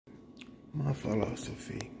My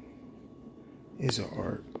philosophy is an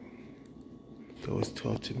art that was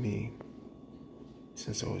taught to me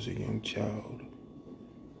since I was a young child,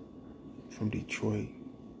 from Detroit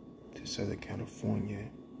to Southern California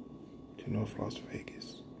to North Las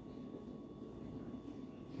Vegas.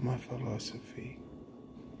 My philosophy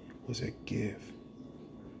was a gift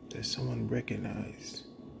that someone recognized,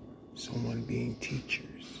 someone being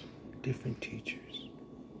teachers, different teachers.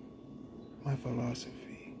 My philosophy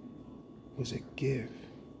was a gift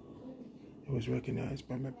that was recognized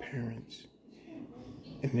by my parents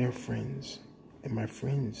and their friends and my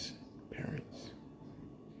friends' parents.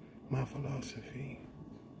 My philosophy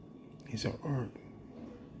is an art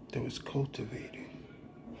that was cultivated,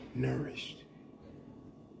 nourished,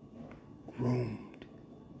 groomed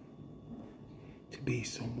to be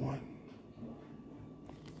someone.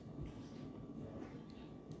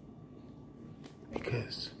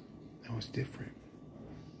 Because I was different.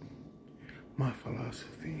 My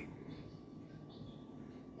philosophy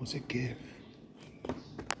was a gift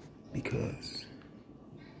because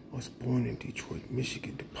I was born in Detroit,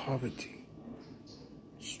 Michigan, to poverty,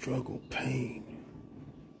 struggle, pain.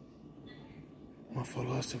 My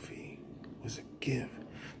philosophy was a gift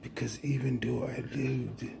because even though I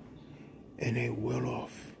lived in a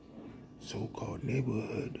well-off so-called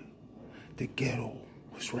neighborhood, the ghetto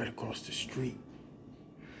was right across the street.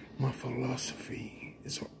 My philosophy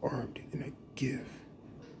is an art and a gift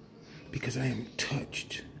because I am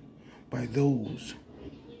touched by those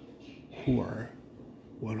who are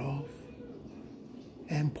well off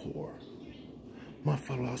and poor. My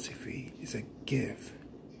philosophy is a gift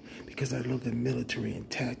because I love the military and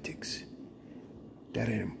tactics that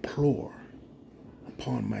I implore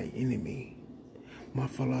upon my enemy. My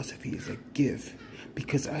philosophy is a gift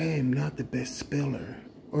because I am not the best speller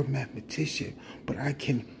or mathematician, but I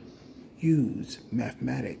can use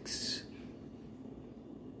mathematics,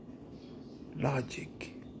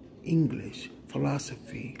 logic, English,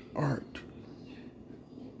 philosophy, art,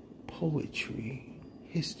 poetry,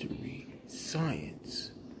 history,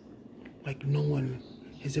 science, like no one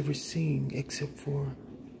has ever seen except for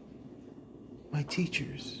my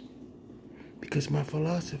teachers. Because my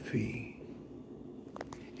philosophy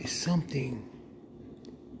is something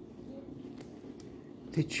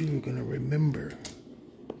that you are going to remember,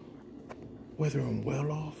 whether I'm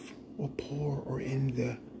well off or poor or in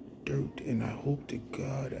the dirt. And I hope to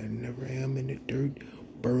God I never am in the dirt.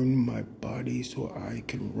 Burn my body so I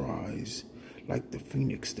can rise like the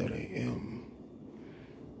phoenix that I am.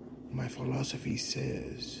 My philosophy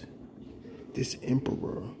says this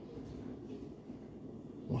emperor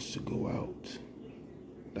wants to go out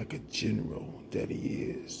like a general that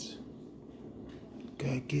he is.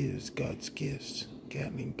 God gives God's gifts,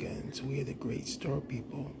 Gatling guns. We are the great star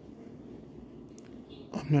people.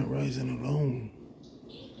 I'm not rising alone.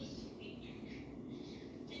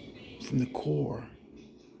 From the core,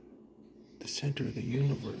 the center of the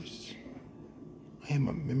universe, I am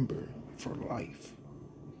a member for life.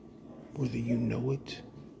 Whether you know it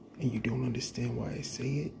and you don't understand why I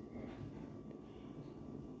say it,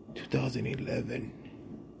 2011,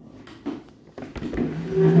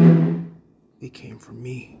 it came from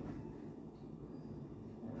me.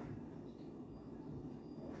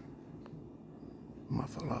 My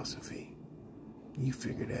philosophy, you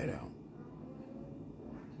figure that out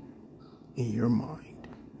in your mind.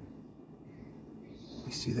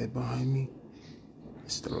 You see that behind me?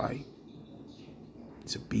 It's the light.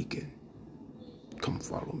 It's a beacon. Come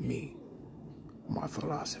follow me. My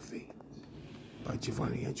philosophy by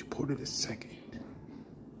Giovanni Andrew Porter II.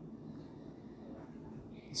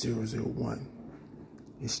 001.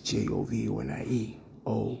 It's JOVONIE.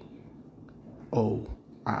 OOI.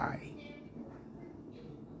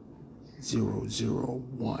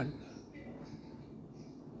 001.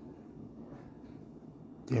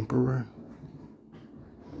 The Emperor,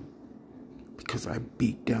 because I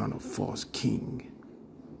beat down a false king.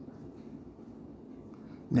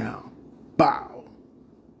 Now, bow.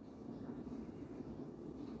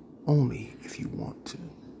 Only if you want to.